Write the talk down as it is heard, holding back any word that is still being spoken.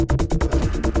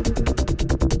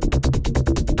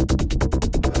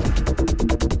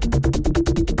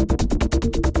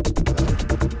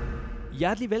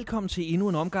Hjertelig velkommen til endnu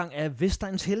en omgang af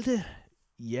Vestegns Helte.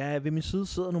 Ja, ved min side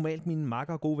sidder normalt min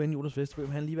makker og gode ven Jonas Vesterbø.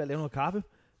 Han er lige ved at lave noget kaffe.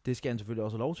 Det skal han selvfølgelig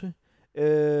også have lov til.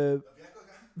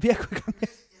 Vi er gået i gang med.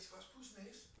 Jeg skal også pusse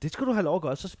næse. Det skal du have lov at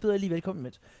gøre, så byder jeg lige velkommen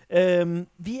med.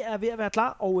 Vi er ved at være klar,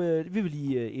 og vi vil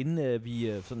lige, inden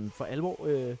vi sådan for alvor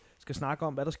skal snakke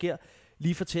om, hvad der sker,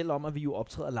 lige fortælle om, at vi jo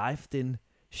optræder live den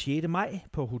 6. maj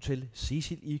på Hotel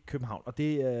Cecil i København. Og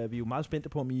det er vi jo meget spændte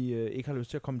på, om I ikke har lyst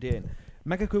til at komme derind.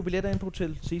 Man kan købe billetter ind på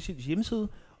Hotel Cecils hjemmeside,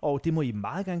 og det må I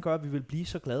meget gerne gøre. Vi vil blive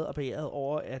så glade og beæret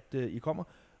over, at I kommer.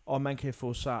 Og man kan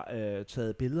få sig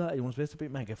taget billeder af Jonas Vesterbø.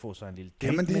 Man kan få sig en lille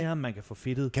date med ham. Man kan få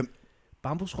fedtet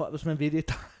bambusrør, hvis man vil det.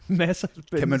 Der er masser af spændende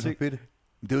ting. Kan man få fedt?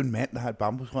 Det er jo en mand, der har et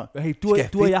bambusrør. Hey,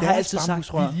 du og jeg har altid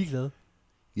sagt, vi er ligeglade.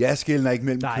 Jeg skiller ikke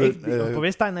mellem køn. På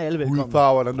Vestegnen er alle velkommen.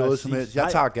 Hudfarver eller noget som helst. Jeg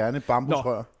tager gerne et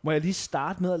bambusrør. Må jeg lige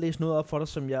starte med at læse noget op for dig,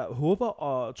 som jeg håber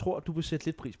og tror, du vil sætte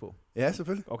lidt pris på? Ja,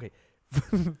 selvfølgelig. Okay.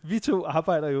 Vi to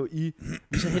arbejder jo vi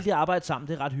er så heldige at arbejde sammen,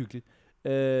 det er ret hyggeligt.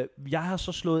 Jeg har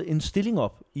så slået en stilling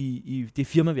op i det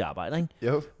firma, vi arbejder, ikke?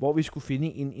 Jo. Hvor vi skulle finde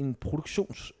en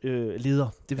produktionsleder.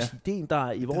 Det vil sige, det er en,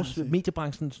 der i vores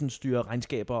mediebranchen sådan, styrer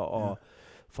regnskaber og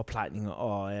forplejninger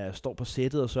og står på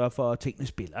sættet og sørger for, at tingene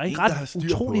spiller. En ret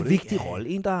utrolig vigtig rolle.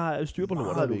 En, der har styr på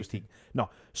lort og logistik. Nå,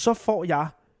 så får jeg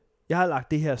har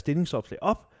lagt det her stillingsopslag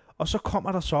op, og så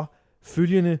kommer der så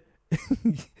følgende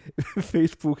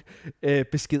Facebook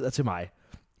beskeder til mig.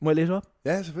 Må jeg læse op?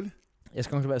 Ja, selvfølgelig. Jeg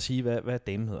skal nok være at sige, hvad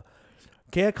damen hedder.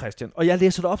 Kære Christian, og jeg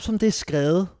læser det op, som det er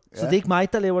skrevet, så det er ikke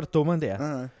mig, der laver det dummere end det er.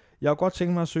 Nej. Jeg har godt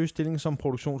tænkt mig at søge stillingen som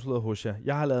produktionsleder hos jer.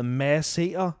 Jeg har lavet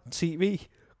masser tv,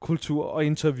 kultur og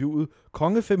interviewet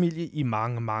kongefamilie i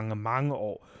mange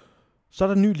år. Så er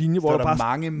der en ny linje, hvor der bare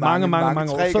mange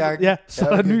år. Så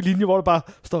er der en ny linje, hvor der bare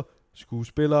står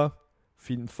skuespillere,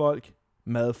 filmfolk,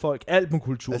 madfolk, alt med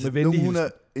kultur, altså, med venlig hilsen.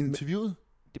 Hun er interviewet?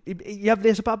 Jeg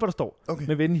læser bare, hvad der står. Okay.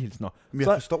 Med venlig hilsen. Men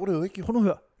jeg forstår det jo ikke. Prøv nu at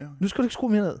høre. Ja. Nu skal du ikke skrue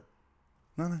mere ned.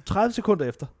 Nej. 30 sekunder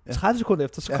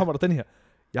efter, så kommer der den her.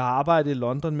 Jeg har arbejdet i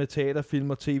London med teater, film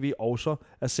og tv, også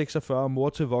er 46, mor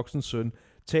til voksen søn.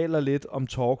 Taler lidt om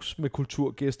talks med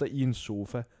kulturgæster i en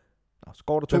sofa. Nå, så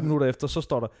går der 2 minutter efter, så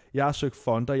står der, jeg har søgt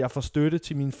fonder, jeg får støtte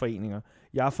til mine foreninger.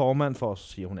 Jeg er formand for, så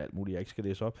siger hun alt muligt, jeg ikke skal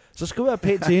læse op. Så skriver jeg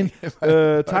pænt til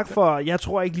hende. Tak for, jeg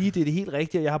tror ikke lige, det er det helt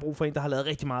rigtige, jeg har brug for en, der har lavet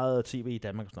rigtig meget tv i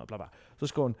Danmark. Og sådan noget, bla bla. Så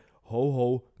skriver hun,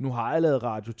 hov, nu har jeg lavet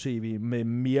radio-tv med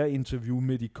mere interview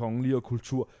med de kongelige og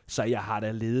kultur, så jeg har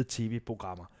da lavet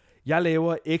tv-programmer. Jeg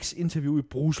laver X-interview i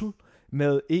Bruxelles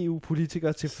med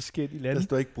EU-politikere til forskellige lande. Der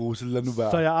står ikke Bruxelles, lad nu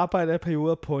være. Så jeg arbejder i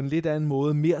perioder på en lidt anden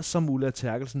måde, mere som Ulla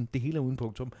Terkelsen, det hele er uden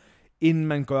punktum, end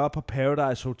man gør på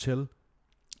Paradise Hotel.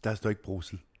 Der står ikke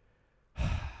Bruxelles.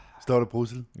 Står der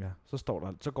Bruxelles? Ja,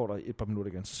 så går der et par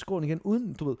minutter igen. Så skriver den igen,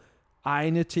 uden, du ved,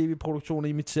 egne tv-produktioner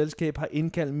i mit selskab har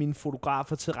indkaldt mine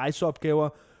fotografer til rejseopgaver.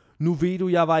 Nu ved du,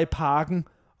 jeg var i parken,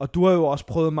 og du har jo også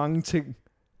prøvet mange ting.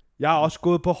 Jeg har også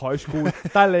gået på højskole.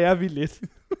 Der lærer vi lidt.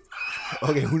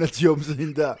 Okay, hun har tjumset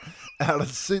hende der. Er der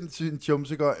sindssygt en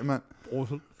tjumsegøj, mand?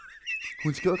 Bruxelles.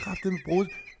 Hun skriver kraftigt med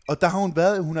Bruxelles. Og der har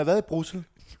hun har været i Bruxelles.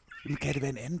 Men kan det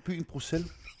være en anden by end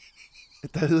Bruxelles?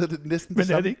 Der hedder det næsten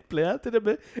men er det ikke blæret, det der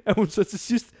med, at hun så til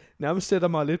sidst nærmest sætter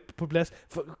mig lidt på plads?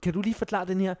 Kan du lige forklare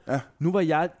den her? Ja.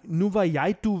 Nu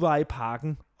var i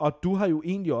parken, og du har jo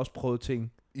egentlig også prøvet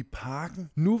ting. I parken?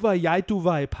 Nu var du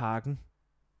var i parken.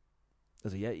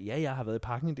 Altså, jeg har været i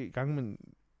parken en del gange, men...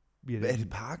 Hvad er det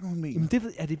parken, hun mener?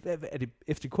 Jamen, er det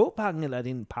FDK-parken, eller er det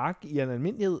en park i en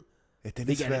almindelighed? Ja, den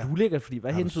er svær. Er det ulækkert, fordi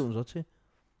hvad hensyder hun så til?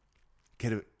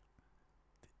 Kan det...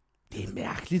 Det er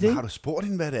mærkeligt, ikke? Har du spurgt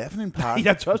hende, hvad det er for en park?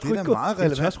 Jeg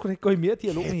tør sgu ikke gå i mere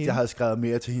dialog med hende. Jeg havde skrevet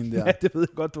mere til hende der. Ja, det ved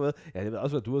jeg godt, du ved. Ja, det ved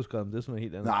også, hvad du har skrevet, men det er sådan noget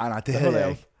helt andet. Nej, det havde jeg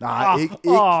ikke. Nej, ikke.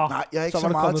 Nej, jeg er ikke så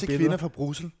meget til kvinder fra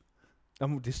Bruxelles.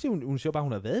 Jamen, det siger hun siger bare,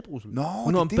 hun har været i Bruxelles. Nå,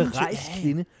 hun er en berejst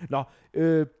kvinde. Nå,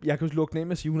 jeg kan jo lukke den af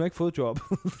med at sige, hun har ikke fået job.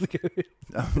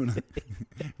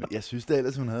 Jeg synes da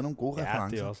ellers, hun havde nogle gode referencer. Ja,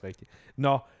 det er også rigtigt.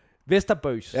 Nå,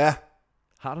 Vesterbøs. Ja.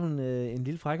 Har du en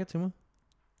lille frækker til mig?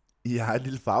 Jeg har et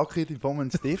lille farvekridt i form af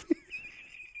en stift.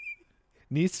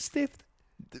 Næsestift?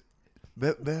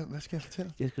 Hvad skal jeg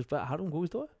fortælle? Jeg skal spørge, har du en god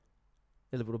historie?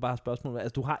 Eller vil du bare have spørgsmål?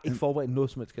 Altså, du har ikke forberedt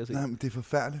noget som helst, skal jeg se. Nej, men det er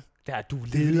forfærdeligt. Ja, du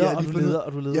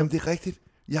leder. Jamen, det er rigtigt.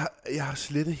 Jeg har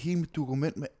slettet hele mit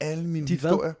dokument med alle mine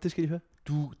historier. Det skal de høre.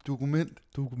 Dokument.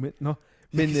 Nå.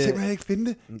 Men jeg kan simpelthen ikke finde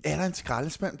det. Er der en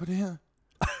skraldespand på det her?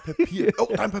 Papir.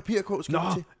 Der er en papirkås. Nå,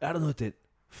 er der noget af den?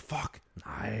 Fuck.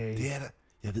 Nej. Det er der.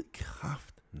 Jeg ved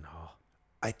kraft. Nå.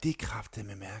 Ej, det er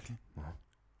kraftedeme mærkeligt. Nå.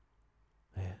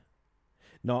 Ja.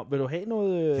 Nå, vil du have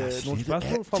nogle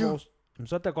spørgsmål fra vores... Jamen,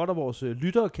 så er det godt, at vores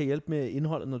lyttere kan hjælpe med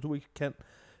indholdet, når du ikke kan.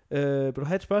 Vil du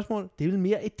have et spørgsmål? Det er vel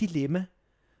mere et dilemma.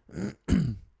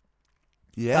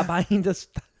 Ja. Der er bare en,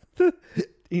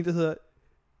 der hedder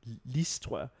Lis,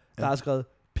 tror jeg, der har skrevet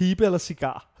pibe eller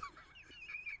cigar.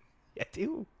 Ja, det er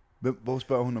jo... Hvor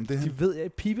spørger hun om det her? De ved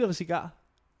jeg, pibe eller cigar.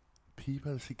 Pibe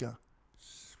eller cigar?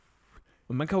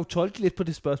 Og man kan jo tolke lidt på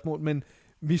det spørgsmål, men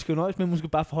vi skal jo nøjes med, at måske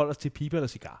bare forholde os til pibe eller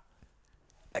cigar.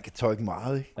 Jeg kan tolke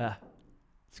meget, ikke? Ja.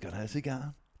 Skal du have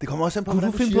cigar? Det kommer også an på, Kunne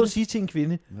hvordan du du finde siger på at det. sige til en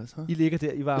kvinde, Hvad så? I ligger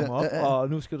der, I varmer op, Ja. og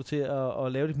nu skal du til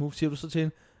at lave dit move, siger du så til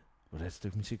hende, vil du have et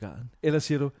stykke med cigaren? Eller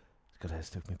siger du, skal du have et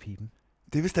stykke med piben?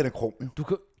 Det er vist, den er krum, jo. Du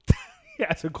kan... ja,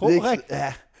 altså Det er krum, ikke- ikke?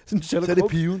 Ja, Sådan så er det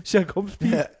piven. Sherlock Holmes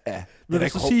pibe. Ja, ja. Vil Den du er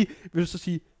så krum.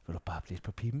 sige, vil du bare blæse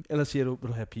på piben? Eller siger du, vil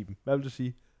du have piben? Hvad vil du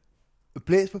sige?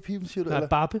 Blæs på piben, siger du? Nej, Eller?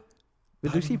 babbe.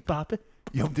 Vil du ikke sige babbe?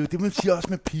 Jo, men det er jo det, man siger også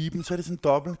med piben. Så er det sådan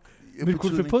dobbelt. Vil du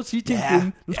kunne finde på at sige til en Ja,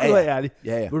 kvinde, nu skal ja, du ja. være ærlig,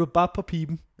 Ja, ja. vil du bare på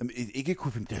piben? Jamen, ikke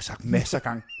kunne finde. Det har jeg sagt masser af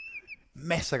gange.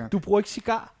 Masser af gange. Du bruger ikke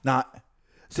cigar, Nej.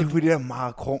 Så det er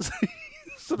meget krum.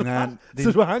 så du, Nej, har, det-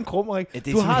 så du har en krummerik. Ja, det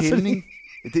er Du har sådan en sådan hældning.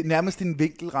 Det er nærmest en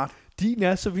vinkelret. Din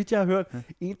er, så vidt jeg har hørt,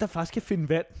 en, der faktisk kan finde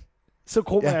vand. Så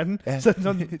krum er den. ja. Så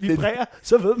når den vibrerer,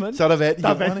 så ved man. Så er der vand i Der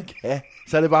er jorden, vand. ikke? Ja,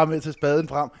 så er det bare med at tage spaden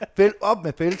frem. Fæld op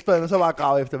med fældespaden, og så bare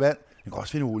grave efter vand. Den kan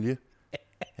også finde olie.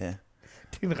 Ja,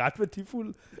 Det er en ret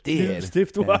værdifuld det lille er det.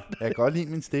 stift, du Ja, har. jeg kan godt lide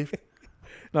min stift.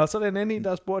 Nå, så er der en anden en, der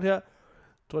har spurgt her. Jeg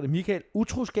tror, det er Michael.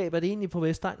 Utroskab, er det egentlig på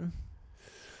Vestegnen?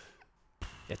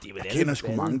 Ja, det er vel Jeg kender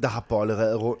sgu mange, der har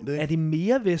bollereret rundt. Ikke? Er det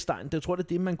mere Vestegn? Det tror jeg, det er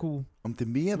det, man kunne... Om det er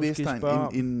mere Måske Vestegn spørge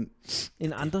om.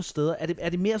 end andre steder. Er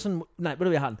det mere sådan... Nej, ved du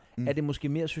hvad jeg har den? Er det måske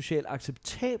mere socialt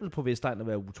acceptabelt på Vestegn at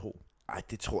være utro? Ej,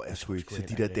 det tror jeg sgu ikke. sgu Så de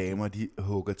heller der ikke damer, de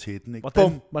hugger til den, ikke?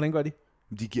 Hvordan gør de?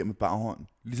 De giver med baghånden.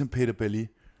 Ligesom Peter Belli.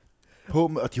 På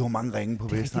med, og de har mange ringe på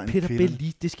Det er Vestegn. Peter kvinderne.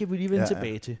 Belli. Det skal vi lige vende Ja, ja.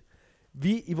 tilbage til.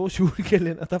 Vi i vores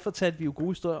julekalender, der fortalte vi jo gode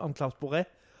historier om Claus Boré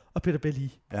og Peter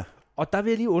Belli. Ja. Og der vil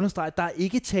jeg lige understrege, at der er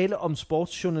ikke tale om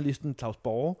sportsjournalisten Claus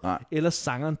Borge Nej. eller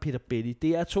sangeren Peter Belli.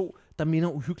 Det er to, der minder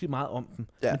uhyggeligt meget om dem.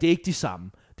 Ja. Men det er ikke de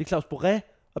samme. Det er Claus Boré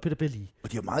og Peter Belli.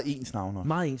 Og de har meget ens navn også.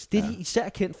 Meget ens. Det, de især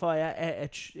kendt for, er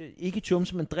at ikke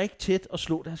tjumse, men drikke tæt og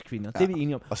slå deres kvinder. Ja. Det er vi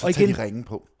enige om. Og så tager de ringe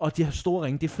på. Og de har store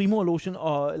ringe. Det er frimorlogen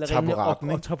og eller ringene Taburetten,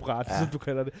 og ikke? taburet, Ja. som du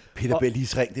kalder det. Peter Og-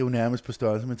 Bellis ring, det er jo nærmest på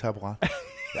størrelse med taburet. Det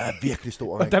er virkelig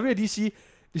stor ring. Og der vil jeg lige sige,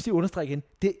 hvis de understreger igen,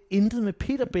 det er intet med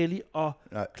Peter Belli og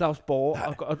Nej. Claus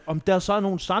Borge, og om der så er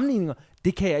nogle sammenligninger,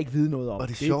 det kan jeg ikke vide noget om. Og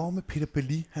det sjove med Peter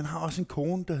Belli, han har også en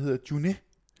kone, der hedder Juné.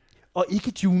 Og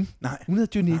ikke June. Nej. Hun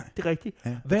hedder June, Nej. det er rigtigt.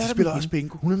 Ja. Hvad De er der spiller med også hende?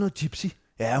 bingo. Hun er noget gypsy.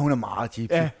 Ja, hun er meget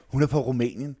gypsy. Ja. Hun er fra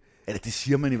Rumænien. Eller det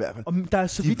siger man i hvert fald. Og der er,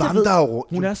 så De vidt jeg ved, vandrer jo rundt.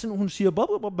 hun er sådan, hun siger,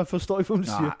 bob, man forstår ikke, hvad hun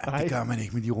siger. Nej, det gør man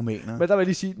ikke med de rumænere. Men der vil jeg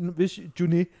lige sige, hvis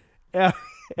June er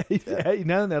i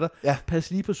nærheden af dig, Ja.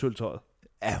 pas lige på sølvtøjet.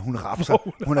 Ja, hun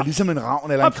rapser. Hun er ligesom en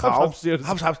ravn eller en Haps, haps, krav. haps, siger du.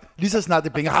 Haps, haps. Lige så snart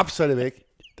det blinker, haps, så er det væk.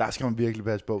 Der skal man virkelig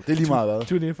passe på. Det er lige meget hvad.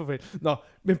 June for fanden. Nå,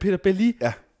 men Peter Belli,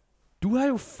 Ja. du har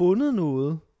jo fundet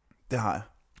noget. Det har jeg.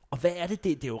 Og hvad er det?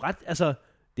 Det er jo ret, altså,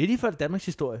 det er lige før det Danmarks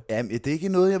historie. Jamen, det er ikke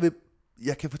noget,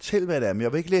 jeg kan fortælle, hvad det er, men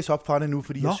jeg vil ikke læse op fra det nu,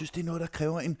 fordi Nå. jeg synes, det er noget, der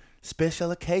kræver en special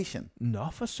occasion. Nå,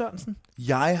 for Sørensen.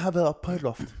 Jeg har været oppe på et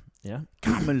loft. Ja.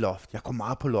 Gammel loft. Jeg går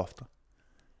meget på lofter.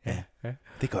 Ja. Ja.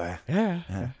 Det gør jeg. Ja.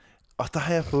 Ja. Og der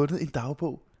har jeg fundet en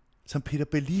dagbog, som Peter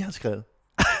Belli har skrevet.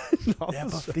 Nå, Det er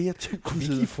for på flere Kunne tusind vi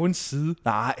sider. lige få en side?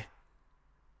 Nej,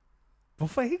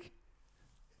 Hvorfor ikke?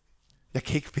 jeg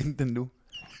kan ikke finde den nu.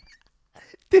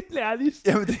 Det er lærligt.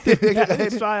 Jamen, det er virkelig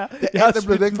rigtigt. svar jeg. Det er Jeg har alt, der blev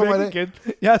smidt væk den fra mig i væk dag. igen.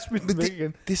 Jeg har smidt den Men væk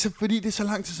igen. det er så, fordi det er så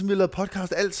lang tid, siden vi har lavet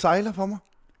podcast. Alt sejler for mig.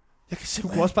 Jeg kan Du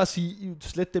simpelthen... kunne også bare sige,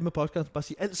 slet det med podcast, bare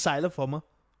sige, alt sejler for mig.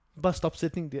 Bare stop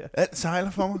sætningen der. Alt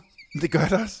sejler for mig. Men det gør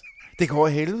det også. Det går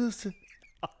af helvedes til.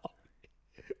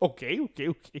 Okay.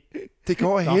 Det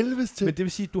går af Nå, helvedes til. Men det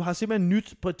vil sige, du har simpelthen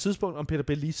nyt på et tidspunkt om Peter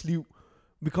Bellis liv.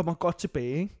 Vi kommer godt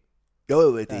tilbage, ikke?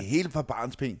 Jo, det er helt fra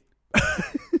barnsben.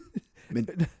 Men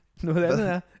Noget andet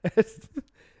er, at,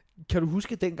 kan du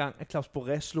huske dengang, at Claus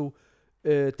Boré slog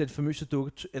den famøse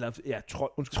dukke, eller ja,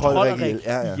 Trolderik Trolderik ihjel,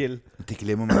 ja. ihjel. det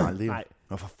glemmer man aldrig. Nej. Det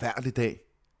var en forfærdelig dag.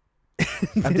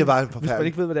 Jamen, det var en Hvis man forfærdelig.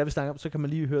 ikke ved, hvad det er, vi snakker om, så kan man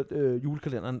lige høre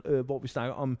julekalenderen, hvor vi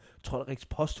snakker om Trolderiks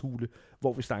posthule,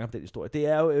 hvor vi snakker om den historie. Det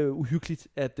er jo uhyggeligt,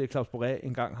 at Claus Boré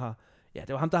engang har... Ja,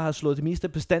 det var ham, der har slået det meste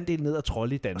af bestanddelen ned af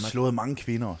trolde i Og Danmark. slået mange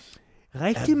kvinder også.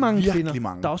 Rigtig Ja, mange virkelig kvinder.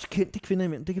 mange. Der er også kendte kvinder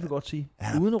imellem, det kan vi godt sige.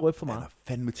 Ja. Uden at røbe for Han meget. har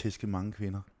fandme tæsket mange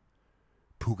kvinder.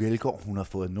 Puk Elgård, hun har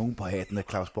fået nogen på hatten af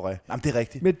Claus Boré. Jamen, det er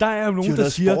rigtigt. Men der er jo De nogen, har der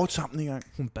lavet siger, sport sammen engang.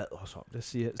 hun bad os om det.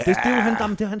 Siger. Det er jo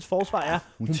det er hans forsvar er.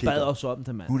 Hun tigger. bad os om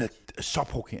det, mand. Hun er så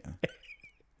provokerende.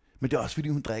 Men det er også, fordi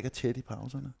hun drikker tæt i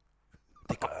pauserne.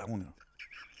 Det gør hun jo.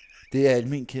 Det er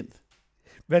almen kendt.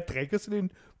 Hvad drikker sådan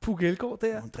en Puk Elgård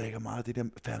der? Hun drikker meget af det der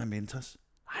Fernet Mentos.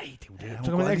 Nej, det er jo det. Ja, hun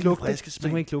Så kan går man lige ikke med lugte det. friske Så kan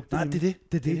man ikke lugte Nej, det. det er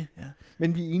det. Det er det. Ja.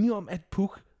 Men vi er enige om, at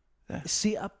Puk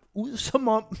ser ud som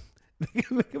om,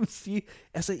 hvad kan man sige,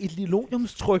 altså et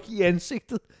linoleumstryk i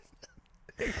ansigtet.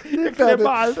 Jeg glemmer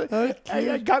aldrig, at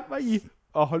jeg engang var i,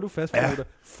 og hold nu fast for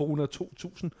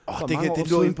 402.000 for mange år Det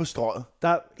lå siden. ind på strøget. Der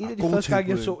er en af de gode første gange,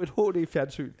 jeg tilbud. så et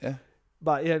HD-fjernsyn,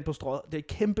 var jeg inde på strøget. Det er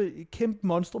et kæmpe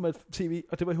monstrum af tv,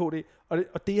 og det var i HD.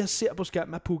 Og det, jeg ser på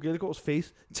skærmen, er Puk Elgårds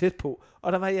face tæt på.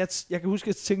 Og der var jeg kan huske,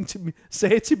 at jeg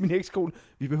sagde til min ekskone,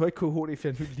 vi behøver ikke købe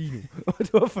HD-fjernsyn lige nu. Og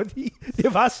det var fordi,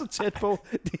 det var så tæt på.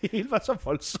 Det hele var så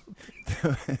voldsomt.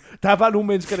 Der er bare nogle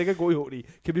mennesker, der kan gå i HD.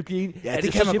 Kan vi blive enige? Ja,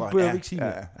 det kan man godt. Behøver vi ikke sige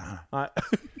Nej.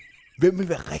 Hvem vil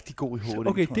være rigtig god i HD?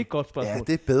 Okay, det er et godt spørgsmål. Ja, det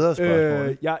er et bedre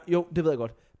spørgsmål. Jo, det ved jeg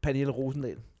godt. Pernille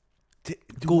Rosendal.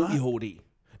 Du God har- i HD.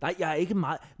 Nej, jeg er ikke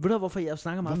meget... Ved du, hvorfor jeg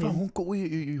snakker meget Hvorfor er med hun god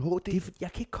i HD? det?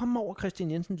 Jeg kan ikke komme over,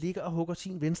 Christian Jensen ligger og hugger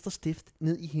sin venstre stift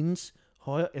ned i hendes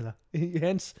højre... Eller i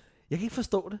hans... Jeg kan ikke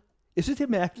forstå det. Jeg synes, det er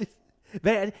mærkeligt.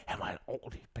 Hvad er det? Han var en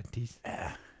ordentlig bandit. Ja,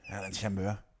 han er en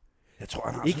charmeur. Jeg tror,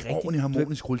 han har Ikke sådan en rigtigt. ordentlig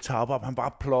harmonisk rulletappe op. Han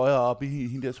bare pløjer op i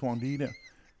hende der Swan Lee der.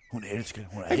 Hun elsker.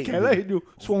 Hun er Han helt kalder vild. hende jo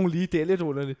Swan Lee. Det er lidt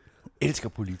underligt. Elsker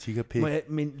politikerpæk.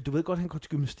 Men du ved godt, han går til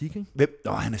gymnastik, ikke? Hvem?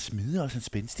 Nå, han er smidig også en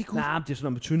spændstig gut. Nej, det er sådan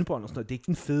noget med tyndebånd og sådan noget. Det er ikke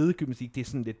den fede gymnastik. Det er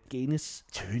sådan lidt genes.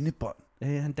 Tøndebånd.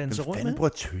 Han danser Hvem rundt fanden med. bruger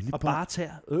Og tøndebånd? bare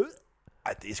tager...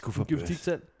 Ej, det er sgu for bøs. Gymnastik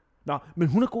selv. Nå, men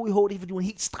hun er god i HD, fordi hun er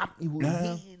helt stram i huden.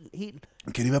 Ja. Helt...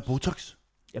 Kan det være Botox?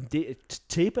 Jamen, det er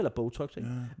tape eller Botox, ikke?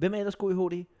 Ja. Hvem er ellers god i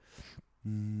HD?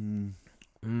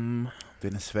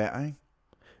 Den er svær, ikke?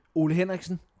 Ole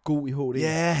Henriksen, god i HD.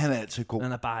 Ja, han er altid god.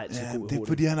 Han er bare altid god i det er HD.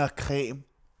 fordi, han har creme.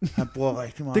 Han bruger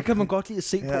rigtig meget. Det kan man godt lide at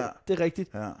se på. Det er rigtigt.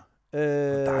 Ja.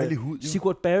 Dejlig hud, jo.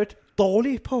 Sigurd Barrett,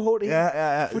 dårlig på HD.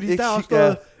 Ja. Fordi Ikke der er også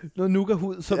sig- noget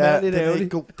nougat-hud, som ja, er lidt den er ærgerlig.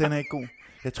 ikke god. Den er ikke god.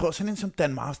 Jeg tror, sådan en som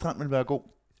Dan Marstrand vil være god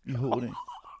i HD.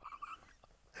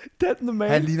 Den the man.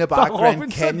 Han ligner bare fra Grand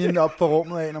Robinson. Canyon op på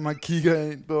rummet af, når man kigger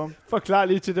ind på ham. Forklar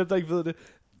lige til dem, der ikke ved det.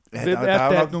 Ja, Hvem der er er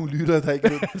jo Dan? nok nogle lyttere, der ikke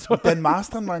ved. Dan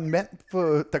Marstrand var en mand,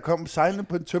 der kom sejlende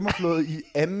på en tømmerflåde i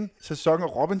anden sæson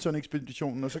af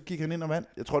Robinson-ekspeditionen, og så gik han ind og vandt.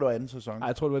 Jeg tror, det var anden sæson. Nej,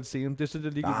 jeg tror, det var det senere. Det er sådan,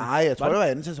 det ligger. Nej, jeg tror, det var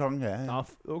anden sæson, ja. Nå,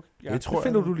 okay. Ja, Det tror det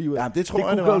finder jeg. du lige ud af. Ja, det tror jeg,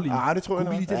 googler det var. du lige. Ja, det tror jeg,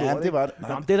 Google det lige var. Ja, lort, det var ikke? det.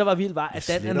 Nå, men det, der var vildt, var, at Jeg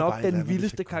Dan er sletter nok bare et eller den andet,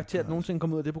 vildeste hvis jeg karakter, der kommer nogensinde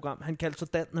kom ud af det program. Han kaldte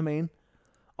sig Dan the Man.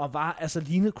 Og var altså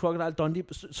lignet Crocodile Dundee,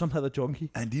 som havde været junkie.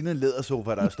 Han lignede en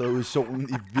lædersofa, der har stået ude i solen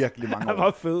i virkelig mange år. Han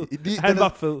var fed. Lige- Han den var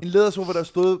er- fed. En lædersofa, der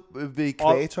stod ved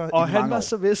ekvator Og i han mange var år.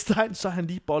 så Vestegn, så han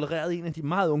lige bollererede en af de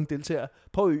meget unge deltagere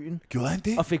på øen. Gjorde han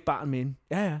det? Og fik barn med hende.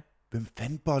 Ja. Hvem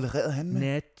fanden bollerede han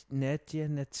med? Nadia,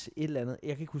 et eller andet.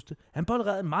 Jeg kan ikke huske det. Han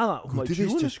bollerede meget. Hun var Gud, i det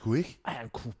vidste 20'erne. jeg sgu ikke. Ej, han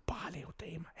kunne bare lave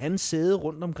damer. Han sæde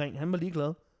rundt omkring. Han var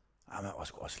ligeglad. Ej, man var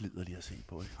sgu også liderlig at se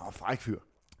på, ikke? Han var fræk fyr.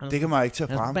 Det kan man ikke tage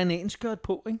Han havde frem. bananskørt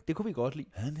på, ikke? Det kunne vi godt lide.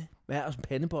 Havde han det? Hvad og sådan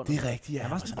pandebånd. Det er rigtigt, ja.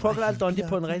 Han var sådan sådan Crocodile rigtig Dundee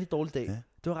på en hippie-agtig. rigtig dårlig dag. Ja.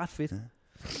 Det var ret fedt.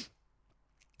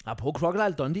 Ja. På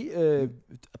Crocodile Dundee,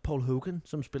 Paul Hogan,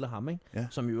 som spiller ham, ikke? Ja.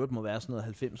 Som i øvrigt må være sådan noget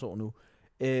 90 år nu.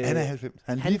 Han er 90.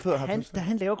 Han er lige før da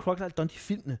han laver Crocodile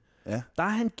Dundee-filmene, Ja. der er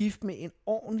han gift med en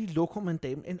ordentlig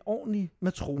lokommandame, en ordentlig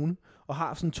matrone, og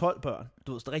har sådan 12 børn.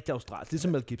 Du ved, det er rigtig australsk,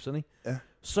 ligesom Mel Gibson, ikke? Ja.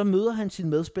 Så møder han sin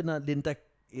medspiller Linda et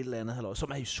eller andet halløj,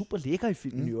 som er super lækker i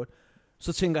filmen i øvrigt.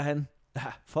 Så tænker han, ja,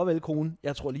 farvel kone,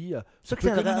 jeg tror lige, og så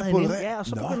begynder knalder han han at hende. bollerere. Ja, og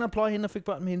så Nå. begynder han at pløje hende og fik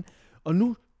børn med hende. Og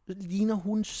nu ligner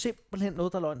hun simpelthen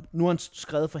noget, der er løgn. Nu har han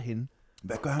skrevet for hende.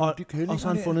 Hvad gør han med de kællinger Og så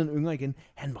har han der? fundet en yngre igen.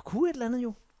 Han var kunne et eller andet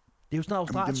jo. Det er jo sådan en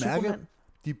australsk Jamen, det mærker- Superman.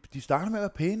 De starter med at være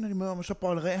pæne, når de møder ham, og så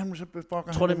bollerer han, og så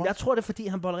brokker han dem Jeg op. tror det er fordi,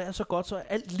 han bollerer så godt, så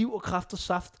alt liv og kraft og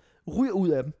saft ryger ud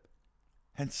af dem.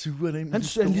 Han suger det ind med Han de er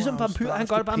store ligesom vampyr, han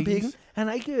gør det bare med penis. penge. Han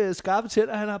har ikke skarpe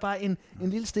tænder, han har bare en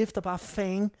lille stift, der bare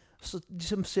fang, så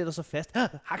ligesom sætter sig fast.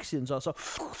 Hak, siger han så, og så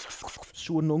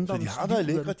suger den Så ungdom. de har været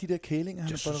lækre, de der kælinger,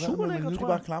 han Det har er bollereret super med, men lækre, nu er de tror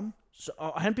bare jeg. klamme.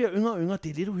 Og han bliver yngre og yngre, det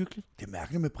er lidt uhyggeligt. Det er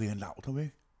mærkeligt med Brian Laudrup,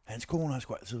 ikke? Hans kone har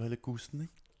sgu altid været lidt gusten,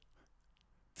 ikke?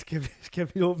 Skal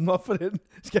vi åbne op for den?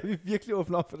 Skal vi virkelig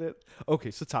åbne op for den?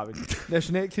 Okay, så tager vi den.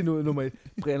 Nationalklenod nummer 1,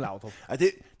 Brian Laudrup. Ej,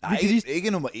 det, nej, kan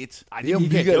ikke nummer 1. Ej, det er jo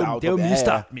Michael Laudrup. Det er jo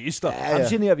Ja, mister. Ja, Ham ja.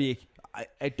 generer vi ikke.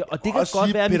 Og det kan også godt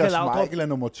sige, være, at Peter Michael Laudrup... Schmeichel er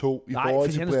nummer 2 i forhold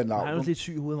fordi til han Brian han er jo Laudrup. lidt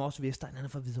syg i hovedet, men også Vestegn, han er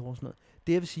fra Hvidovre og sådan noget.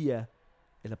 Det jeg vil sige er...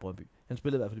 Eller Brøndby. Han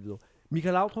spillede i hvert fald i Hvidovre.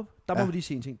 Michael Laudrup, der må vi lige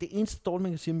se en ting. Det eneste dårlige,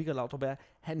 man kan sige om Michael Laudrup er,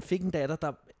 han fik en datter,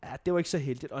 der... Ja, det var ikke så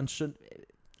heldigt, og en søn...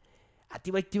 Ja,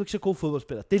 det var ikke så god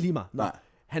fodboldspiller. Det er lige meget. Nej.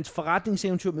 Hans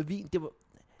forretningseventyr med vin, det var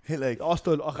Heller ikke. også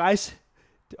noget, og rejse,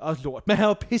 det er også lort. Men han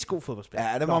var pissegod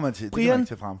fodboldspiller. Ja, det må man til. Det kan Brian, man ikke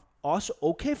tage frem. også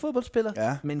okay fodboldspiller,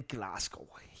 Ja. men Glasgow,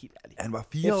 helt ærligt. Han var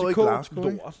 4 år i Glasgow,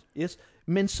 ikke? lort. Yes.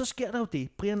 Men så sker der jo det.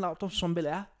 Brian Laudrup, som vel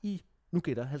er i, nu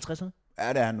gætter 50'erne, Ja,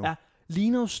 det er han nu. ja,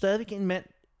 ligner jo stadigvæk en mand,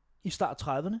 i start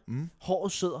 30'erne.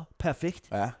 Håret sidder perfekt.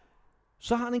 Ja.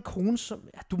 Så har han en kone, som...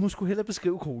 Ja, du må sgu hellere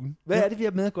beskrive konen. Hvad er det, vi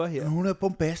har med at gøre her? Hun er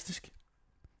bombastisk.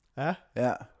 Ja.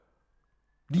 Ja.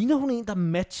 Ligner hun en, der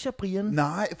matcher Brian?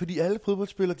 Nej, fordi alle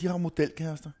fodboldspillere, de har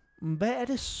modelkærester. Hvad er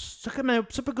det?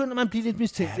 Så begynder man at blive lidt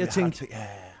mistænkt. Jeg tænkte,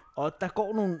 og der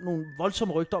går nogle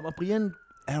voldsomme rygter om, at Brian...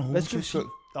 Er hun homoseksuel?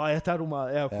 Nå ja, der er du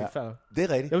meget... Ja, okay, fair. Det er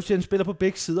rigtigt. Jeg vil sige, at han spiller på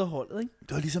begge sider af holdet, ikke?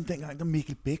 Det var ligesom dengang, da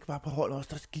Mikkel Bæk var på holdet også.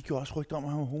 Der gik jo også rygter om, at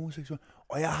han var homoseksuel.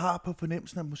 Og jeg har på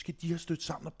fornemmelsen, at måske de har stødt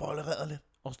sammen og bollereret lidt.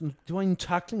 Og sådan, det var en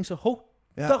tackling, så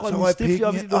Ja, der røg en stift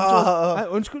op i det. Nej,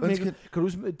 undskyld Mikkel. Kan du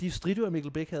huske, de stridører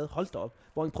Mikkel Bæk havde holdt op,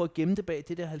 hvor han prøvede at gemme det bag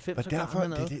det der 90'er derfor,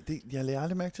 jeg lærer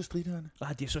aldrig mærke til stridøerne.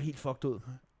 Nej, det er så helt fucked ud.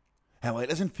 Han var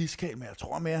ellers en fiskal, men jeg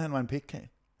tror mere, han var en pikkal.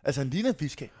 Altså, han ligner en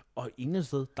fiskal. Og ene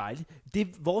sted dejligt.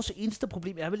 Vores eneste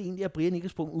problem er vel egentlig, at Brian ikke er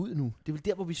sprunget ud nu. Det er vel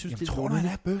der, hvor vi synes, det er tror, han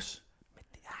er bøs.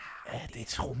 Ja, det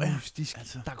tror jeg. Mystisk.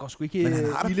 Altså. Der går sgu ikke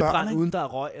ildebrand, uden der er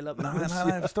røg. Eller hvad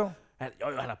nej, jeg forstår. Han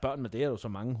har børn, men det er jo så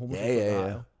mange homoseksuelle.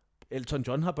 Ja. Elton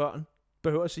John har børn.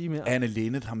 Behøver at sige mere. Anne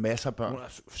Linnet har masser af børn. Hun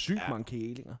har sygt mange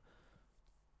kælinger.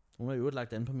 Hun har jo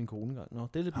lagt an på min kone engang. Nå,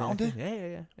 det er lidt mærkeligt.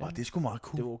 Ja. Det er sgu meget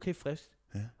cool. Det var okay frisk.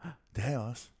 Ja, det har jeg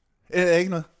også. Ikke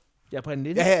noget? Ja, på en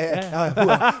lille. Ja.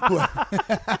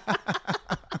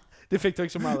 Det fik du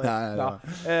ikke så meget af.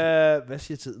 Nej. Hvad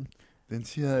siger tiden? Den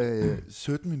siger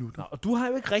 17 minutter. Nå, og du har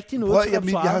jo ikke rigtig noget til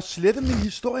at jeg har slettet min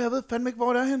historie. Jeg ved fandme ikke,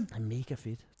 hvor det er hen. Det er mega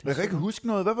fedt. Jeg kan ikke huske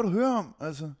noget. Hvad vil du høre om?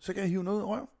 Altså, så kan jeg hive noget i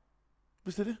røv.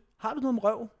 Hvis det er det. Har du noget om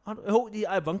røv?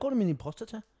 Hvordan går det med din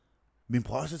prostata? Min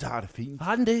prostata har det fint.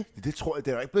 Har den det? Det tror jeg.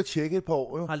 Det er ikke blevet tjekket et par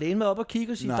år, jo. Har lægen været op og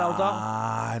kigge og sige dag?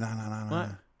 Nej.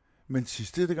 Men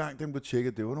sidste gang, den blev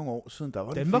tjekket, det var nogle år siden, der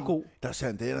var den var fin. God. Der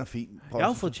sagde den er fin. Jeg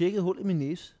har fået tjekket hul i min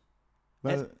næse.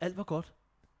 Alt var godt.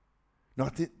 Nå,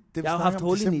 jeg har haft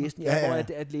hul i næsen,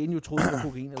 hvor at lægen jo troede, det var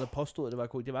kokain, eller påstod, at det var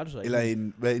kokain. Det var det så ikke. Eller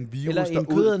en virus, eller en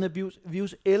kødædende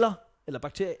virus, eller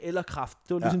bakterie, eller kræft.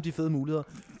 Det var ligesom de fede muligheder.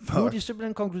 Nu er de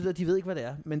simpelthen konkluderet, at de ved ikke, hvad det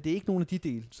er. Men det er ikke nogen af de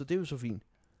dele, så det er jo så fint.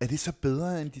 Er det så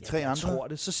bedre end de tre andre? Jeg tror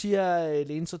det. Så siger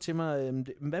lægen så til mig,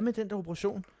 hvad med den der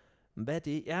operation? Hvad er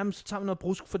det? Jamen, så tager vi noget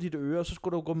brusk for dit øre, og så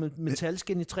skulle du gå med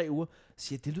metalskin i 3 uger. Så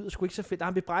siger det lyder sgu ikke så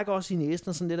fedt. Vi brækker også i næsen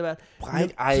og sådan lidt af hvert.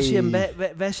 Så siger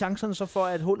jeg, hvad er chancerne så for,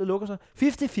 at hullet lukker sig?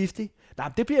 50-50.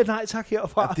 Nej, det bliver et nej tak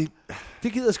herfra. Ja,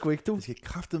 det gider sgu ikke, du. Det skal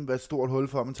kraftedeme være et stort hul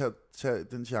for, at man tager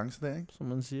den chance der, ikke? Som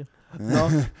man siger.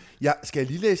 Skal jeg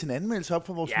lige læse en anmeldelse op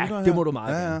for vores lyttere her? Ja, det må du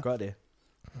meget gerne. Gør det.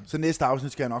 Så næste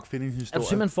afsnit skal jeg nok finde en historie. Er du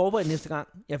simpelthen forberedt næste gang?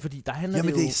 Ja, fordi der handler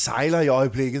Jamen, det sejler i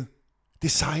øjeblikket.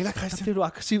 Det sejler, Christian. Så bliver du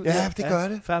aggressiv. Ja, det gør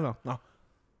det. Fair nok. Nå.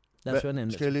 Lad os høre en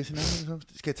anmeldelse. Skal jeg læse en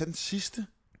anmeldelse? Skal jeg tage den sidste?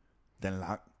 Den er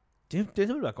lang. Det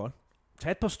vil være godt.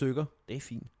 Tag et par stykker. Det er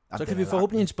fint. Så kan vi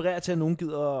forhåbentlig inspirere til, at nogen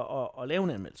gider at lave en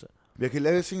anmeldelse. Jeg kan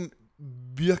lave sådan en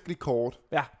virkelig kort.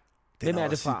 Ja. Hvem er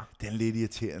det fra? Den er lidt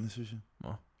irriterende, synes jeg.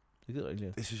 Nå, det gider jeg ikke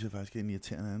lidt. Det synes jeg faktisk er en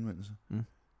irriterende anmeldelse.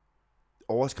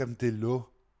 Overskriften, det er lå.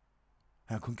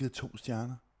 Han har kun givet 2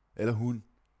 stjerner. Eller hun.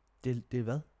 Det er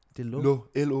hvad? Det er lå? Lå.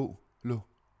 L-O. Lå.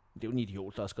 Det er jo en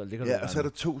idiot, der har skrevet. Ja, og så er der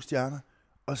 2 stjerner.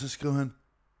 Og så skriver han,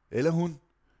 eller hun,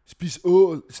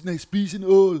 spis en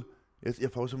ål.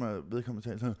 Jeg får som at vedkommende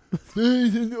tale sådan.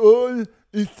 Spis en ål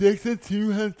i 26,50.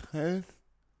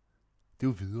 Det er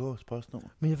jo Hvidovres postnummer.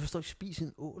 Men jeg forstår ikke, spis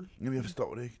en ål. Jamen, jeg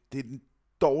forstår det ikke. Det er den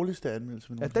dårligste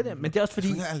anmeldelse. Ja, den er, men det er også fordi,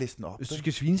 jeg læst den op, hvis du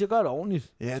skal svine, så gør det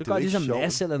ordentligt. Ja, så gør det ligesom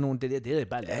Mads eller nogen. Det er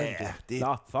bare lavet.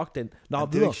 Nå, fuck den. Nå, ja,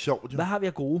 det er ikke sjovt, jo. Hvad har vi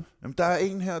af gode? Jamen, der er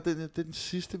en her, det er den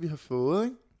sidste, vi har fået,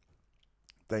 ikke?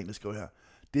 Der er en, der skriver her.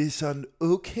 Det er sådan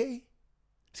okay.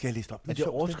 Skal jeg læse op med en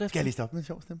sjov stemme? Skal jeg læse op med en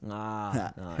sjov stemme?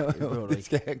 Nej, det behøver du ikke. Det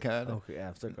skal jeg gøre det. Okay,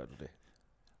 ja, så gør du det.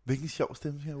 Hvilken sjov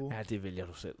stemme skal jeg bruge? Ja, det vælger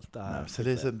du selv. Så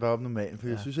læser jeg den bare op normalt, for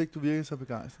jeg synes ikke, du virker så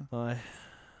begejstret. Nej.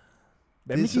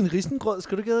 Hvad med din risengrød?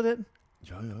 Skal du give den?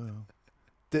 Jo.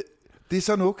 Det er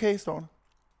sådan okay, står der.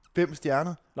 5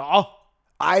 stjerner. Nå!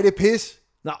 Ej, det er pis.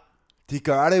 Nå. De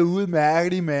gør det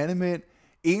udmærket, mandemænd.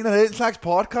 En af den slags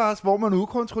podcast, hvor man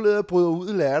ukontrolleret bryder ud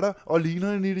i latter og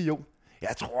ligner en idiot.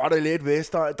 Jeg tror, det er lidt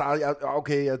Vestegn.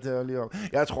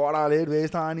 Jeg tror, der er lidt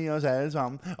Vestegn i os alle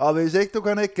sammen. Og hvis ikke du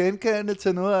kan ikke genkende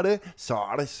til noget af det, så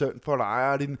er det synd for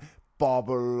dig og din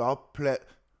bobble-up-plast.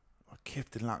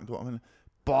 Kæft, det er langt ord, men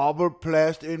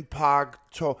bobble-plast indpakket.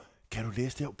 Kan du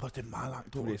læse det her på? Det er meget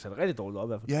langt ord. Du læser det rigtig dårligt op i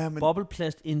hvert fald. Ja, men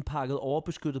bobble-plast indpakket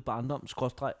overbeskyttet barndom,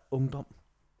 /ungdom.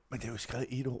 Men det er jo skrevet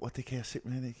 1 ord, det kan jeg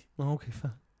simpelthen ikke. Nå, okay,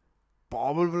 fair.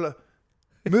 Bobble.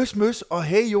 Møs, og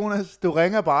hey Jonas, du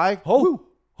ringer bare ikke.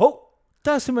 Hov,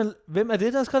 der er simpelthen, hvem er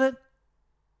det, der har skrevet den?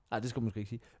 Nej, det skal man måske ikke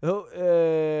sige.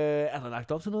 Er der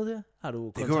lagt op til noget der?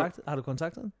 Har du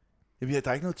kontaktet den? Jamen, der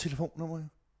er ikke noget telefonnummer, jo.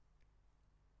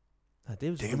 Nej,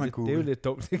 det kan man det er google. jo lidt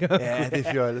dumt. Ja, det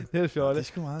er fjollet. Det er fjollet. Det er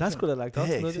sgu meget Der skulle der lagt op det har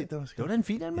til jeg noget. ikke set, Der. der Det var da en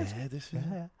fin anmeldelse. Ja, det synes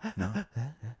jeg. Ja. Nå.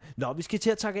 Nå, vi skal til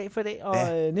at takke af for i dag, og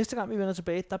næste gang vi vender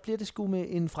tilbage, der bliver det sgu med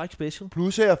en fræk special.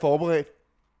 Plus er jeg forberedt.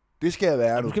 Det skal jeg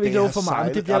være nu. Nu skal vi ikke love for meget,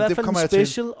 men det bliver i hvert fald en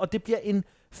special, og det bliver en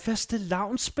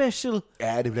fastelavn special.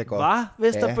 Ja, det bliver godt. Var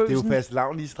Vesterbøsen? Ja, det er jo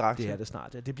fastelavn lige straks. Det er det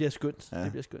snart, ja. Det bliver skønt. Ja.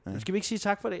 Det bliver skønt. Ja. Nu skal vi ikke sige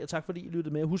tak for det, og tak fordi I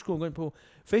lyttede med. Husk at gå ind på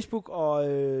Facebook og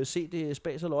se det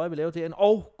spas og løje, vi laver derinde.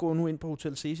 Og gå nu ind på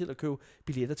Hotel Cecil og køb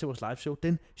billetter til vores liveshow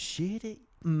den 6.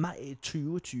 maj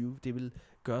 2020. Det vil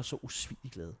gøre så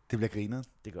usvigt glade. Det bliver grineret.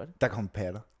 Det gør det. Der kommer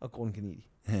patter. Og grundkanel.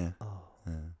 Ja. Oh.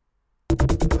 Ja.